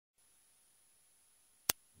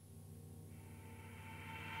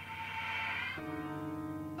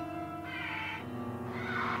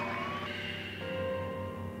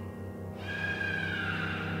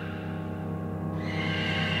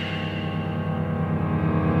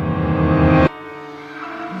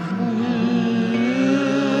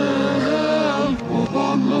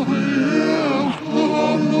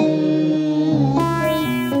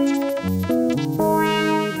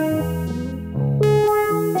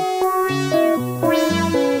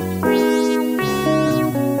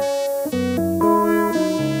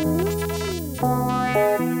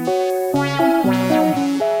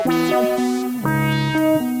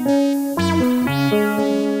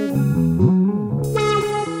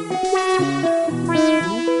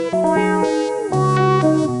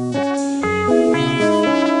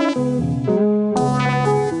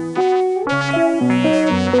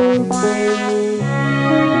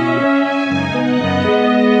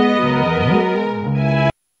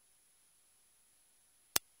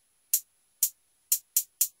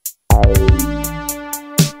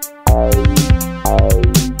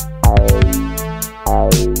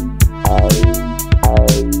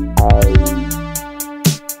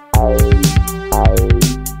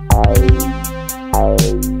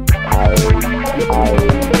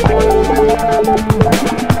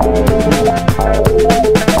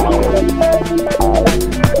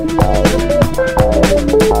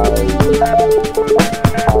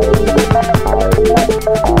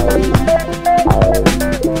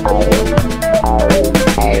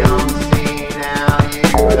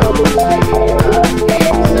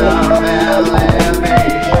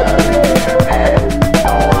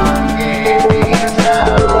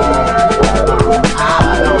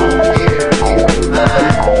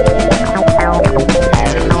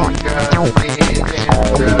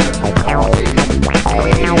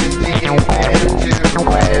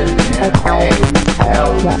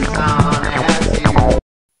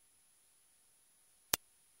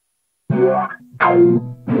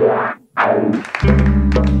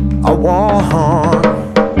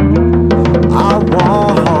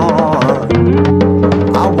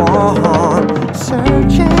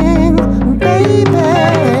searching, baby.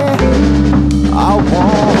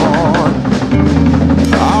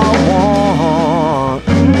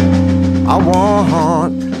 I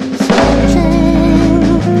want searching.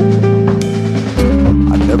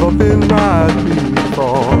 I've never been right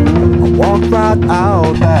before. I walked right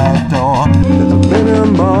out that door. There's a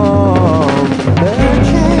minimum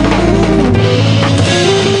searching.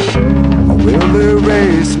 I will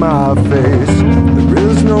erase my face. There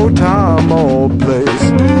is no time or place.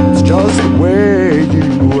 It's just the way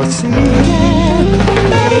you are seeing,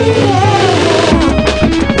 baby.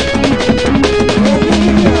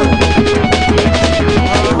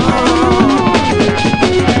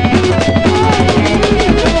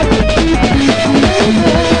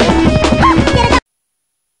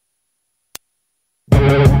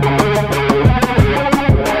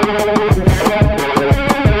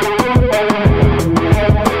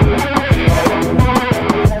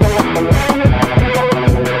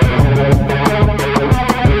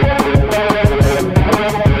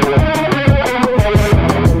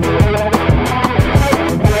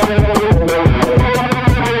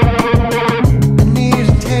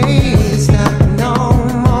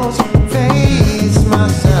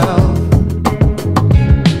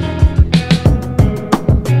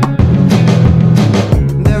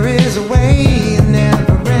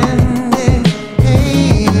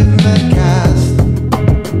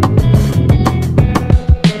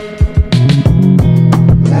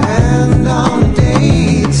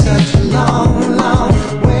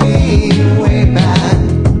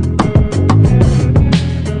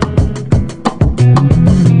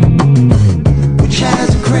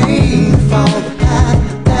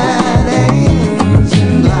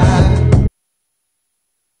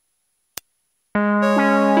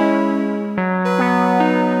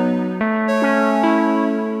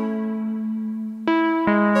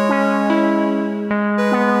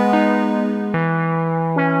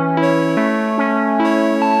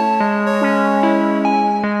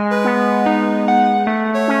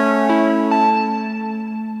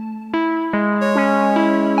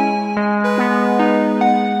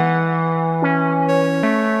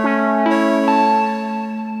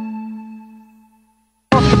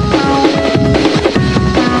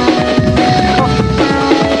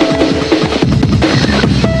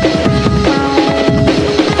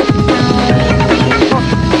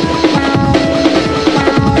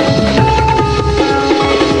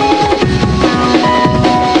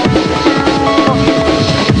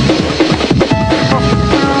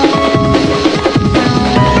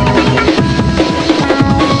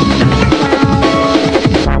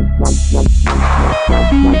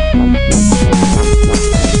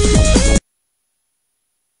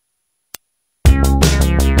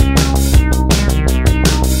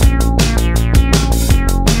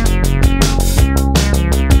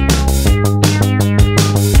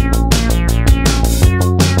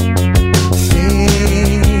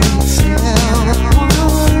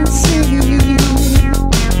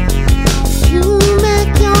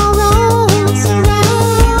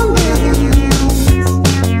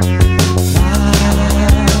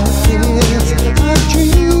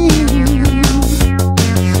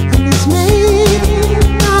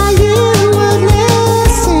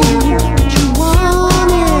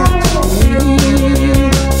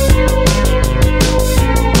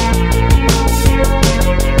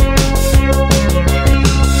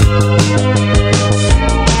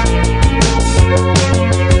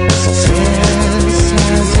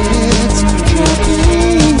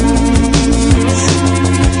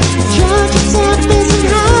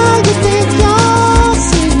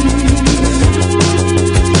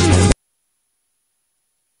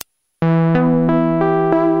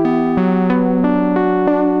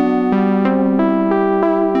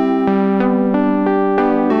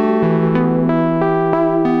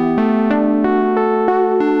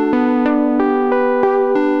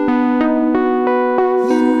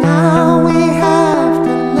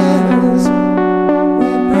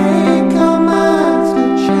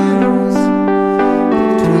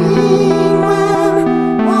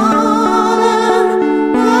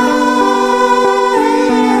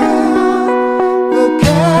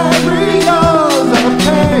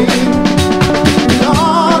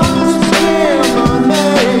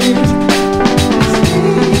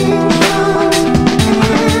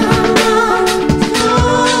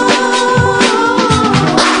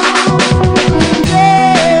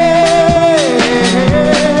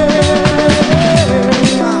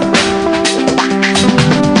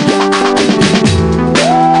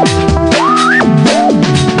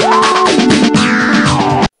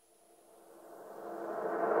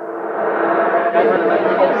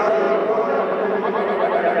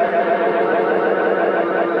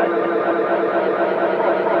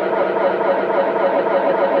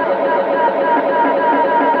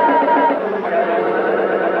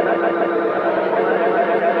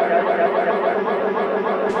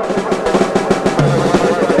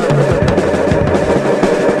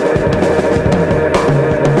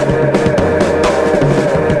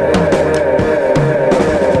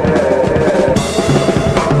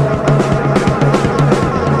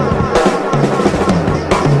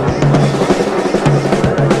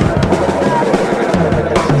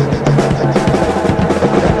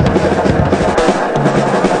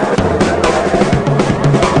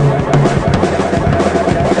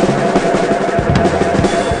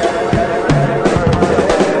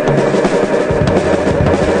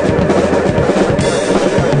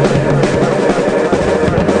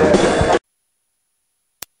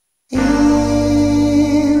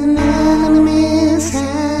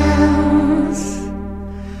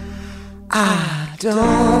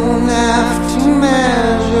 Don't have to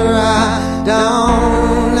measure, I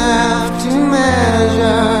don't have to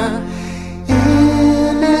measure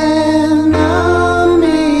in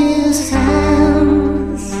enemy's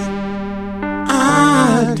hands.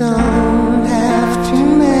 I don't have to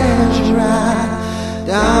measure, I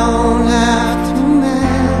don't have to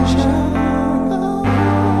measure.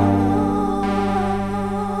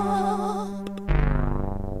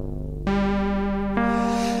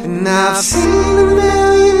 And I've seen a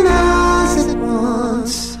million eyes at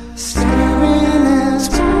once, staring as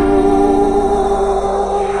gold.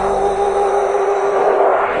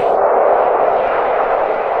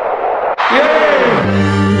 You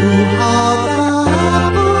are the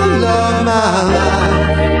apple of my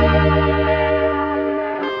life.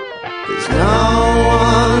 There's no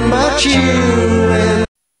one but you, and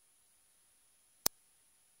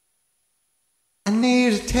I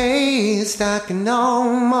need a taste. I can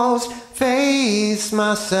almost face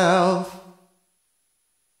myself.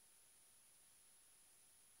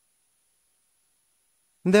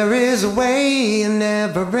 There is a way, a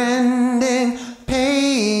never-ending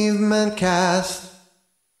pavement cast.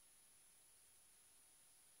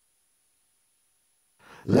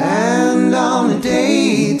 Land on a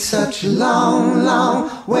date, such a long, long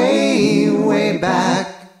way, way back.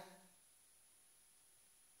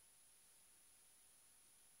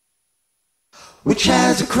 Which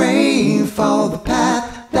has a crave for the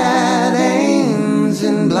path that aims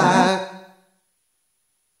in black.